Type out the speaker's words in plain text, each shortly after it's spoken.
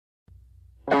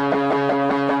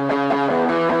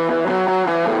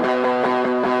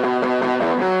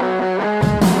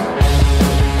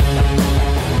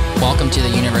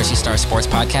University Star Sports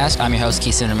Podcast. I'm your host,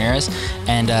 Keeson Ramirez,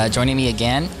 and joining me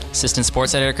again, Assistant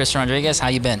Sports Editor Christian Rodriguez. How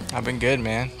you been? I've been good,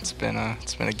 man. It's been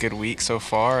a good week so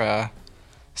far.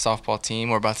 Softball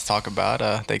team we're about to talk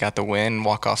about, they got the win,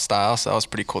 walk-off style, so that was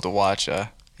pretty cool to watch.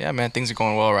 Yeah, man, things are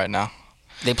going well right now.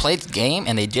 They played the game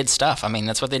and they did stuff. I mean,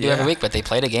 that's what they do every week, but they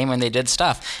played a game and they did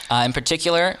stuff. In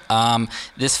particular,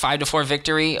 this 5-4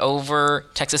 victory over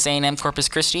Texas A&M Corpus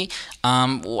Christi,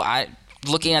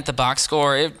 looking at the box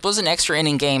score, it was an extra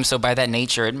inning game, so by that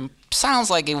nature, it sounds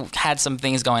like it had some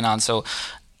things going on. So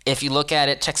if you look at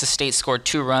it, Texas State scored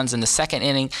 2 runs in the second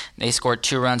inning. They scored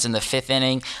 2 runs in the 5th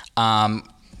inning.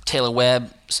 Taylor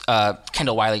Webb,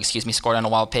 Kendall Wiley, scored on a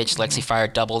wild pitch. Lexi Fire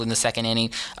doubled in the second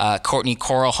inning. Courtney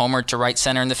Coral homered to right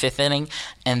center in the 5th inning.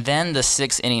 And then the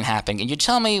 6th inning happened. Can you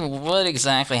tell me what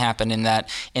exactly happened in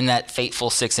that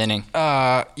fateful 6th inning?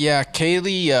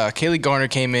 Kaylee Garner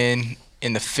came in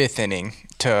the 5th inning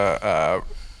to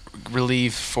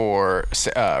relieve for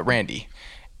Randy.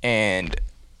 And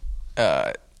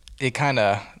it kind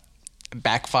of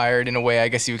backfired in a way, I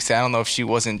guess you could say. I don't know if she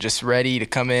wasn't just ready to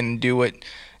come in and do what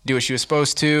she was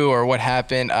supposed to or what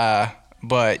happened.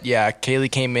 But yeah,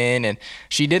 Kaylee came in and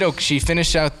she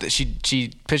finished out. She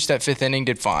pitched that 5th inning,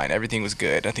 did fine. Everything was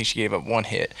good. I think she gave up 1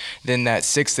 hit. Then that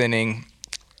 6th inning,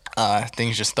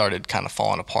 things just started kind of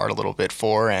falling apart a little bit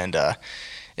for her, and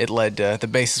it led to the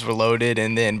bases were loaded,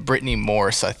 and then Brittany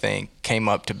Morse, I think, came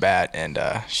up to bat, and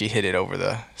she hit it over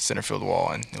the center field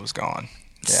wall, and it was gone.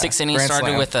 Yeah. 6th inning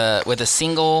started with a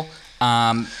single,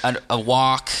 a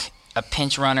walk, a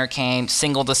pinch runner came,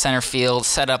 single to center field,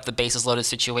 set up the bases loaded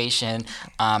situation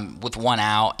with 1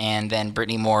 out, and then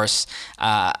Brittany Morse.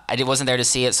 I wasn't there to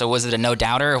see it, so was it a no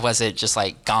doubter, or was it just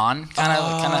like gone?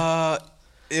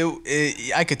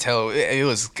 I could tell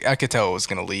I could tell it was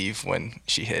gonna leave when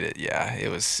she hit it. Yeah, it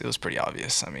was pretty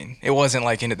obvious. I mean, it wasn't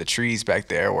like into the trees back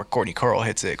there where Courtney Coral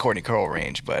hits it, Courtney Coral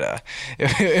range, but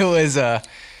it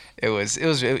was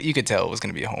you could tell it was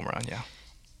gonna be a home run. Yeah.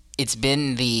 It's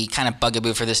been the kind of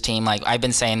bugaboo for this team. Like, I've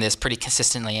been saying this pretty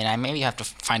consistently, and I maybe have to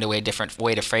find a different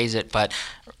way to phrase it, but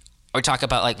we talk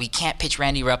about, like, we can't pitch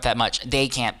Randy Rupp that much. They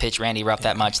can't pitch Randy Rupp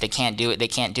that much. They can't do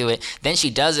it. Then she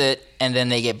does it, and then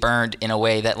they get burned in a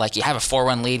way that, like, you have a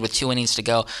 4-run lead with 2 innings to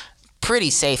go.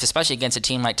 Pretty safe, especially against a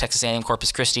team like Texas A&M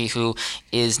Corpus Christi, who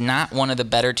is not one of the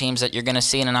better teams that you're going to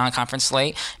see in a non-conference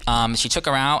slate. She took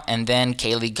her out, and then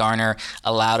Kaylee Garner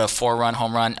allowed a 4-run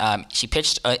home run. She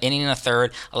pitched an inning and a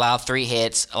third, allowed 3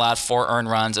 hits, allowed 4 earned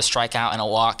runs, a strikeout, and a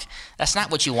walk. That's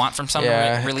not what you want from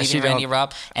someone relieving Randy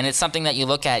Rupp, and it's something that you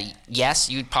look at.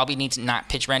 Yes, you probably need to not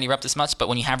pitch Randy Rupp this much, but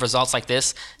when you have results like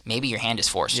this, maybe your hand is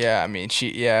forced. Yeah, I mean,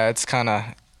 it's kind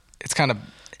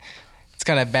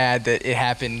of bad that it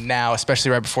happened now,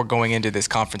 especially right before going into this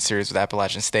conference series with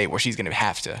Appalachian State, where she's going to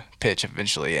have to pitch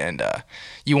eventually. And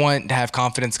you want to have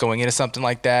confidence going into something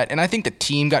like that. And I think the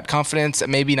team got confidence,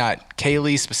 maybe not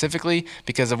Kaylee specifically,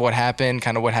 because of what happened,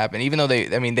 even though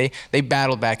they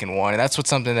battled back and won. And that's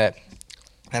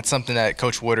something that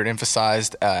Coach Woodard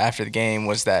emphasized after the game,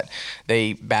 was that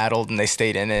they battled and they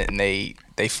stayed in it and they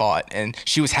fought. And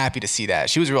she was happy to see that.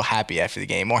 She was real happy after the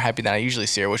game, more happy than I usually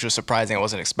see her, which was surprising. I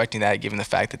wasn't expecting that, given the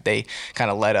fact that they kind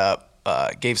of let up,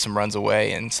 gave some runs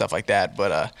away and stuff like that.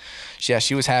 But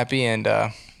she was happy, and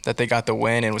that they got the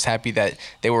win, and was happy that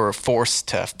they were forced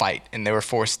to fight and they were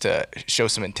forced to show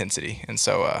some intensity. And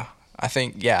so I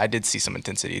think, I did see some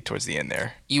intensity towards the end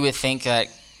there. You would think that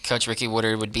Coach Ricky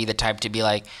Woodard would be the type to be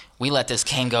like, we let this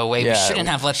game go away. We shouldn't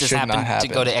have let this happen to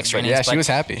go to extra innings. Yeah, she was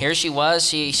happy. Here she was.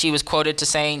 She was quoted to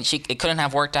saying it couldn't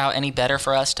have worked out any better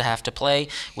for us to have to play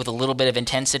with a little bit of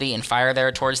intensity and fire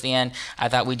there towards the end. I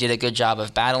thought we did a good job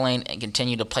of battling and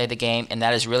continue to play the game, and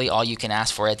that is really all you can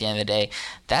ask for at the end of the day.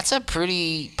 That's a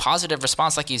pretty positive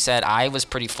response. Like you said, I was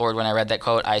pretty floored when I read that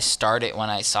quote. I started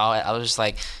when I saw it. I was just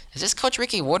like, is this Coach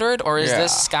Ricky Woodard, or is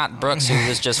this Scott Brooks, who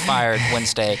was just fired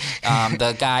Wednesday?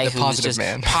 The guy who was just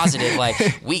positive, like,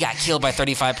 we got killed by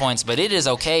 35 points, but it is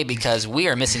okay because we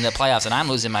are missing the playoffs and I'm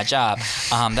losing my job.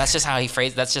 That's just how he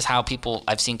phrased. That's just how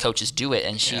I've seen coaches do it.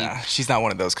 And she's not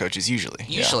one of those coaches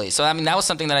usually. So I mean, that was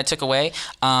something that I took away.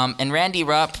 And Randy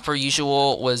Rupp, per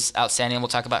usual, was outstanding. We'll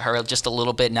talk about her just a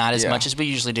little bit, not as much as we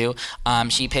usually do.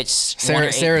 She pitched.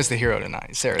 Sarah's the hero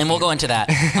tonight. We'll go into that.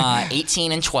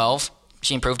 18 and 12.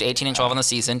 She improved 18 and 12 on the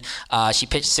season. She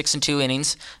pitched 6 and 2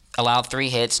 innings, allowed 3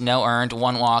 hits, no earned,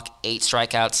 1 walk, 8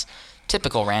 strikeouts.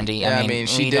 Typical Randy. Yeah, I mean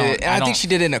she did it. And I think she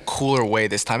did it in a cooler way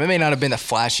this time. It may not have been a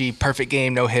flashy, perfect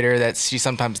game, no-hitter that she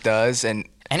sometimes does, and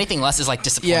Anything less is like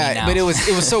disappointing now. But it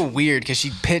was so weird because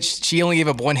she only gave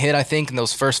up one hit, I think, in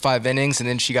those first 5 innings, and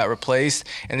then she got replaced,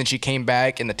 and then she came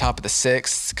back in the top of the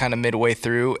 6th, kind of midway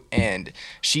through, and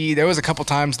there was a couple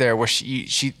times there where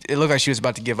it looked like she was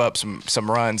about to give up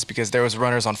some runs because there was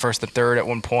runners on first and third at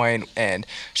one point, and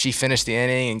she finished the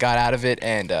inning and got out of it,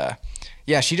 and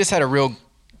she just had a real,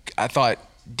 I thought,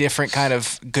 different kind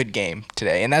of good game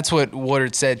today. And that's what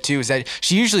Woodard said too, is that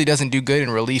she usually doesn't do good in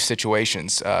relief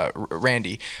situations,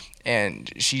 Randy, and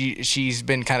she's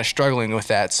been kind of struggling with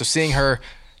that. So seeing her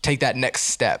take that next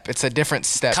step, it's a different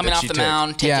step. Coming off the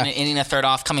mound, taking an inning, a third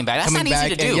off, coming back. That's not easy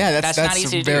to do. Yeah, that's not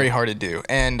easy to do. Very hard to do.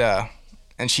 And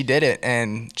she did it,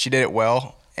 and she did it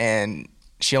well. And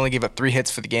she only gave up 3 hits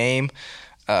for the game,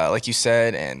 like you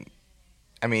said. And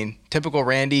I mean, typical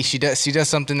Randy. She does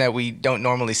something that we don't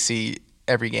normally see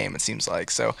every game, it seems like.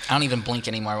 So I don't even blink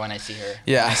anymore when I see her.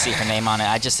 Yeah. When I see her name on it.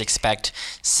 I just expect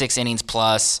 6 innings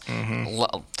plus,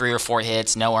 3 or 4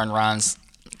 hits, no earned runs,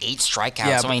 8 strikeouts.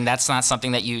 Yeah, I mean, that's not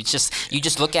something that you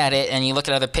just look at it and you look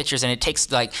at other pitchers, and it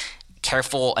takes like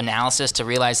careful analysis to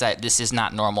realize that this is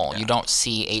not normal. Yeah. You don't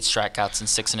see 8 strikeouts in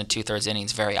 6 2/3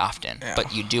 innings very often,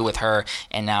 but you do with her.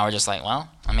 And now we're just like, well,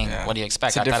 I mean, what do you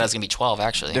expect? I thought it was gonna be 12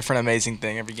 actually. Different amazing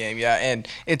thing every game, and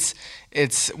it's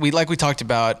we talked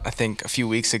about, I think a few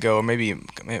weeks ago, or maybe a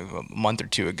month or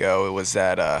 2 ago. It was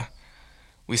that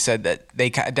we said that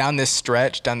they down this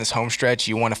home stretch,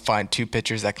 you want to find 2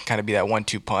 pitchers that can kind of be that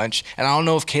 1-2 punch. And I don't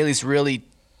know if Kaylee's really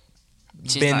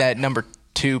been that number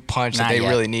 2 punch that they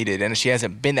really needed, and she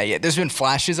hasn't been that yet. There's been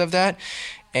flashes of that,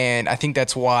 and I think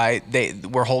that's why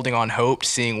we're holding on hope,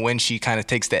 seeing when she kind of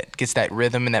gets that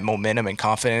rhythm and that momentum and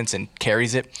confidence and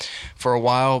carries it for a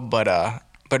while.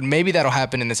 But maybe that'll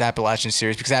happen in this Appalachian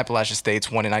series, because Appalachian State's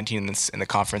 1-19 in the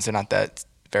conference. They're not that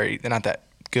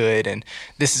good, and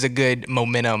this is a good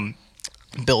momentum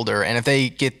builder. And if they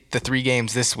get the 3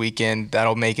 games this weekend,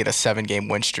 that'll make it a 7-game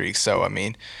win streak. So I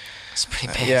mean, it's pretty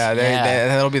big. Yeah,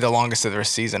 that'll be the longest of their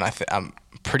season. I'm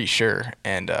pretty sure,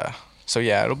 and so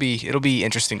it'll be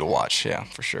interesting to watch. Yeah,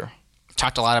 for sure.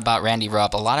 Talked a lot about Randy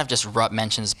Rupp, a lot of just Rupp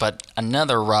mentions, but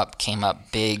another Rupp came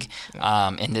up big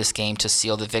in this game to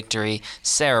seal the victory.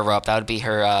 Sarah Rupp, that would be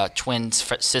her twin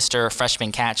sister,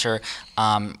 freshman catcher,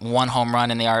 1 home run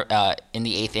in the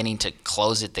 8th inning to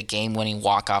close it, the game-winning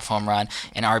walk-off home run,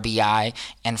 an RBI,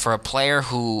 and for a player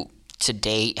who to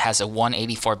date has a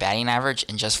 184 batting average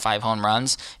and just 5 home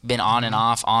runs, been on and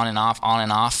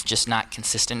off, just not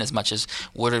consistent as much as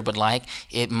Woodard would like.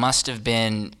 It must have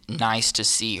been nice to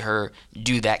see her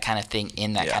do that kind of thing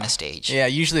in that kind of stage. Yeah,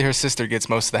 usually her sister gets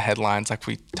most of the headlines, like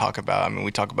we talk about. I mean,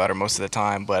 we talk about her most of the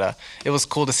time, but it was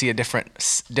cool to see a different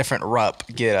Rupp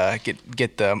get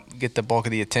the bulk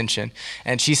of the attention.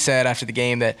 And she said after the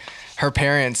game that her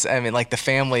parents, I mean, like the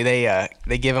family,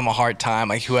 they give him a hard time,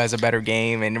 like who has a better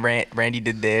game, and Randy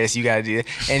did this, you got to do it.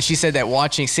 And she said that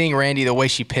seeing Randy, the way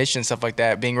she pitched and stuff like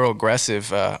that, being real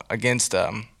aggressive against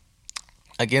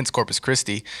Corpus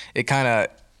Christi, it kind of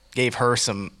gave her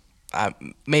some I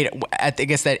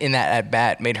guess that in that at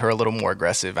bat made her a little more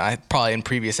aggressive. Probably in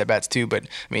previous at bats too, but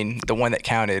I mean the one that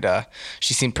counted,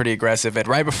 she seemed pretty aggressive. And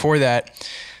right before that,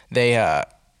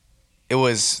 it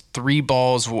was 3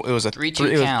 balls. It was a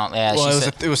 3-2 count.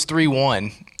 It was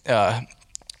 3-1,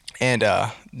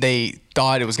 and they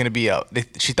thought it was going to be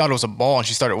she thought it was a ball, and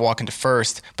she started walking to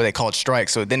first, but they called strike.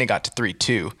 So then it got to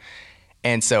 3-2,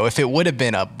 and so if it would have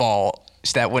been a ball,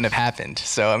 that wouldn't have happened.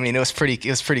 So I mean, it was pretty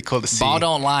cool to see. Ball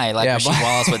don't lie, like Rasheed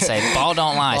Wallace would say. Ball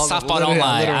don't lie. Softball don't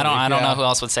lie. I don't know who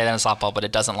else would say that in softball, but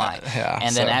it doesn't lie.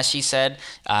 Then, as she said,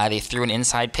 they threw an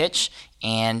inside pitch,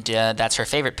 and that's her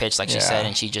favorite pitch, like she said,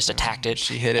 and she just attacked it.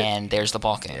 She hit it, and there's the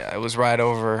ball game. Yeah, it was right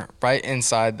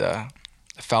inside the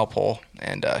foul pole,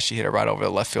 and she hit it right over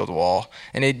the left field wall.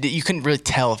 And you couldn't really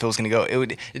tell if it was going to go.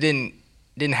 It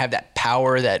didn't have that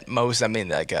power that most, I mean,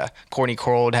 like Courtney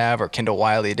Coral would have, or Kendall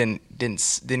Wiley. It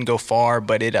didn't go far,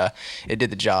 but it did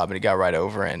the job, and it got right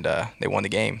over, and they won the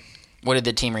game. What did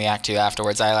the team react to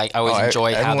afterwards? I always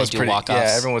enjoy how they do walk-offs.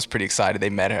 Yeah, everyone was pretty excited.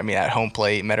 They met her. I mean,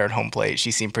 met her at home plate.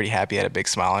 She seemed pretty happy, had a big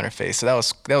smile on her face. So that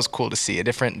was cool to see. A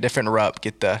different Rupp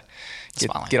get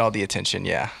all the attention.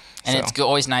 Yeah. And it's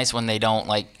always nice when they don't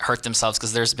hurt themselves,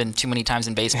 because there's been too many times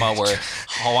in baseball where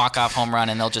a walk-off home run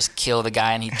and they'll just kill the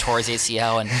guy and he tore his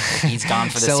ACL and he's gone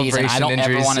for the season. I don't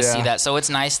ever want to see that. So it's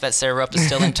nice that Sarah Rupp is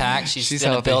still intact. She's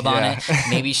going to build on it.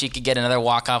 Maybe she could get another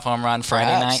walk-off home run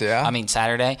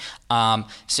Saturday.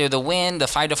 So the win, the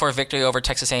 5-4 victory over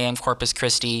Texas A&M Corpus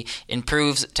Christi,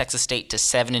 improves Texas State to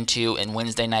 7-2 in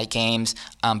Wednesday night games.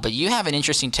 But you have an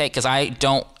interesting take, because I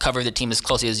don't cover the team as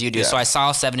closely as you do. So I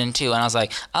saw 7-2 and I was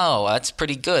like, oh, oh, that's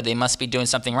pretty good. They must be doing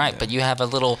something right. But you have a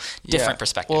little different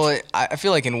perspective. Well, I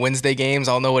feel like in Wednesday games,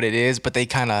 I'll know what it is, but they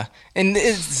kind of, and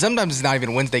sometimes it's not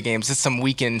even Wednesday games. It's some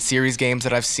weekend series games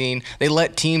that I've seen. They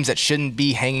let teams that shouldn't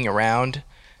be hanging around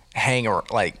teams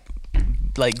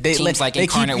like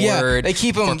Incarnate Word, they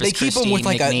keep them Corpus Christi, with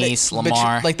like McNeese,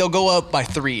 Lamar. like they'll go up by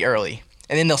 3 early,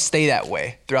 and then they'll stay that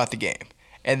way throughout the game,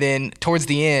 and then towards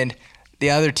the end, the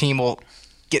other team will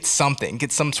get some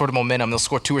sort of momentum. They'll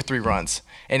score 2 or 3 runs,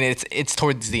 and it's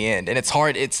towards the end, and it's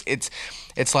hard. It's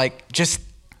like just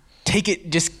take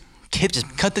it, just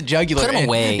cut the jugular, put them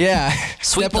away. Yeah,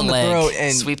 sweep step the on the leg, throat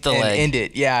and sweep the and leg, end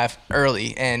it. Yeah,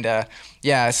 early and.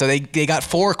 So they got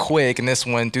 4 quick in this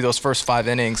one through those first 5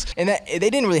 innings, and they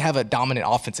didn't really have a dominant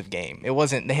offensive game. It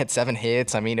wasn't. They had 7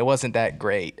 hits. I mean, it wasn't that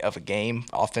great of a game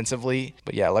offensively.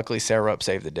 But yeah, luckily Sarah Rupp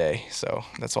saved the day, so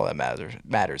that's all that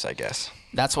matters, I guess.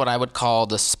 That's what I would call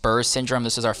the Spurs syndrome.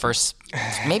 This is our first,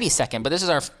 maybe second, but this is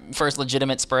our first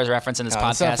legitimate Spurs reference in this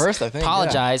podcast. It's our first, I think.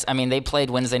 Apologize. Yeah. I mean, they played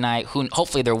Wednesday night.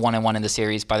 Hopefully they're 1-1 in the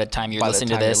series by the time you're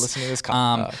listening to this.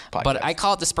 Podcast. But I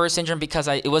call it the Spurs syndrome because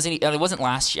it wasn't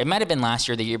last year. It might have been last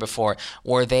year, or the year before,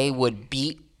 where they would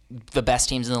beat the best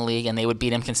teams in the league, and they would beat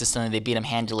them consistently. They beat them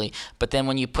handily. But then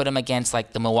when you put them against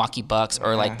like the Milwaukee Bucks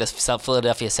or like the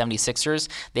Philadelphia 76ers,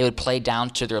 they would play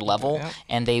down to their level,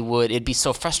 and it'd be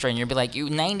so frustrating. You'd be like,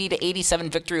 90-87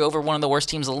 victory over one of the worst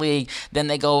teams in the league. Then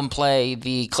they go and play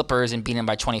the Clippers and beat them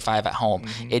by 25 at home.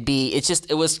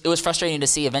 It was frustrating to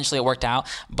see. Eventually it worked out,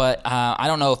 but I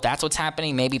don't know if that's what's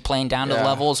happening. Maybe playing down to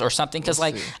levels or something, because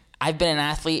I've been an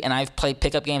athlete and I've played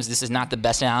pickup games. This is not the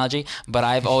best analogy, but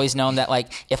I've always known that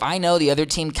like if I know the other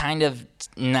team kind of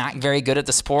not very good at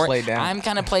the sport, I'm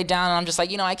kind of played down, and I'm just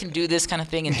like, I can do this kind of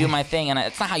thing and do my thing. And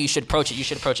it's not how you should approach it. You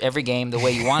should approach every game the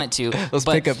way you want it to. Those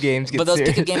pickup games get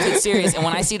serious. And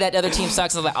when I see that other team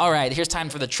sucks, I'm like, all right, here's time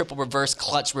for the triple reverse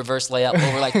layup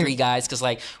over like 3 guys, because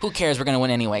like who cares? We're gonna win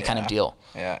anyway, kind of deal.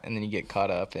 Yeah, and then you get caught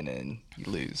up and then you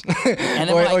lose. And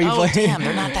then we're like, damn,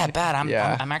 they're not that bad.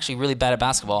 I'm actually really bad at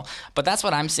basketball. But that's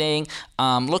what I'm saying.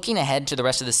 Looking ahead to the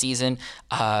rest of the season,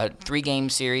 3-game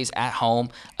series at home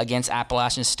against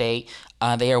Appalachian State.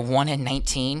 They are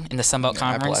 1-19 in the Sun Belt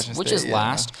Conference, which is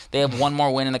last. They have 1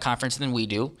 more win in the conference than we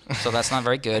do, so that's not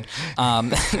very good.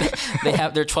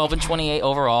 They're 12-28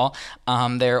 overall.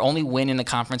 Their only win in the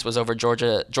conference was over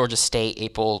Georgia State,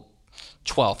 April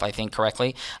 12th, I think,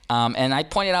 correctly. And I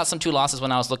pointed out some 2 losses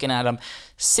when I was looking at them.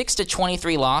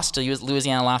 6-23 loss to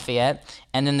Louisiana Lafayette,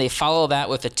 and then they follow that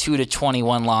with a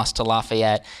 2-21 loss to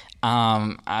Lafayette.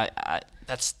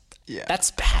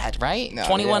 That's bad, right? No,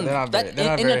 21.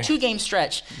 Yeah, in a 2-game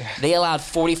stretch, they allowed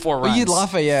 44 runs. You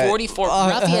Lafayette. 44.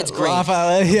 Lafayette's great.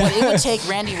 Lafayette, yeah. But it would take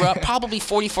Randy Rupp probably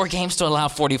 44 games to allow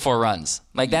 44 runs.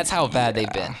 Like that's how bad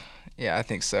they've been. Yeah, I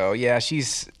think so.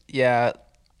 Yeah,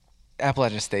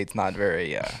 Appalachian State's not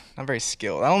very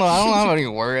skilled. I don't know how to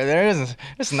word. They're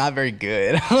just not very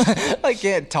good. I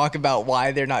can't talk about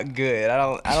why they're not good.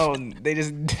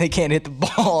 They can't hit the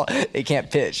ball. They can't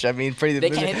pitch. I mean,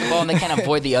 they can't hit the ball, and they can't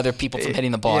avoid the other people from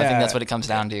hitting the ball. I think that's what it comes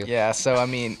down to. Yeah. So I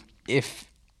mean, if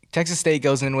Texas State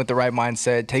goes in with the right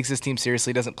mindset, takes this team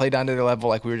seriously, doesn't play down to their level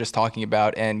like we were just talking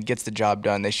about, and gets the job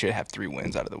done, they should have 3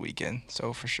 wins out of the weekend.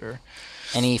 So for sure.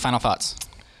 Any final thoughts?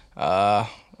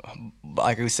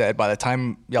 Like we said, by the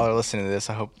time y'all are listening to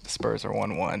this, I hope the Spurs are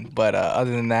 1-1. But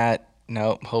other than that,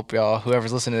 no. Hope y'all,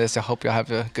 whoever's listening to this, I hope y'all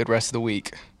have a good rest of the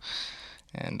week.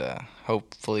 And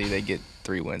hopefully they get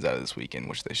 3 wins out of this weekend,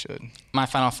 which they should. My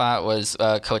final thought was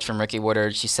coach from Ricky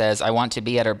Woodard. She says, I want to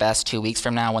be at our best 2 weeks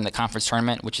from now when the conference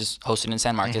tournament, which is hosted in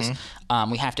San Marcos.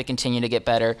 We have to continue to get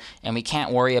better, and we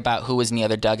can't worry about who is in the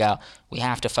other dugout. We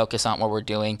have to focus on what we're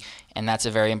doing, and that's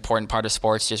a very important part of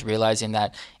sports, just realizing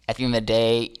that at the end of the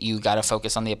day, you got to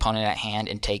focus on the opponent at hand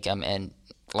and take them, and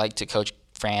like to Coach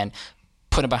Fran,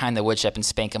 put him behind the woodchip and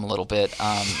spank him a little bit.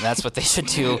 That's what they should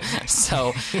do.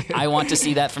 So I want to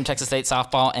see that from Texas State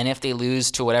softball. And if they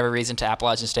lose to whatever reason to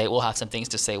Appalachian State, we'll have some things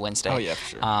to say Wednesday. Oh, yeah, for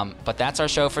sure. But that's our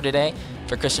show for today.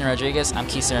 For Christian Rodriguez, I'm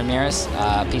Keith Ramirez.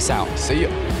 Peace out. See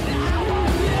you.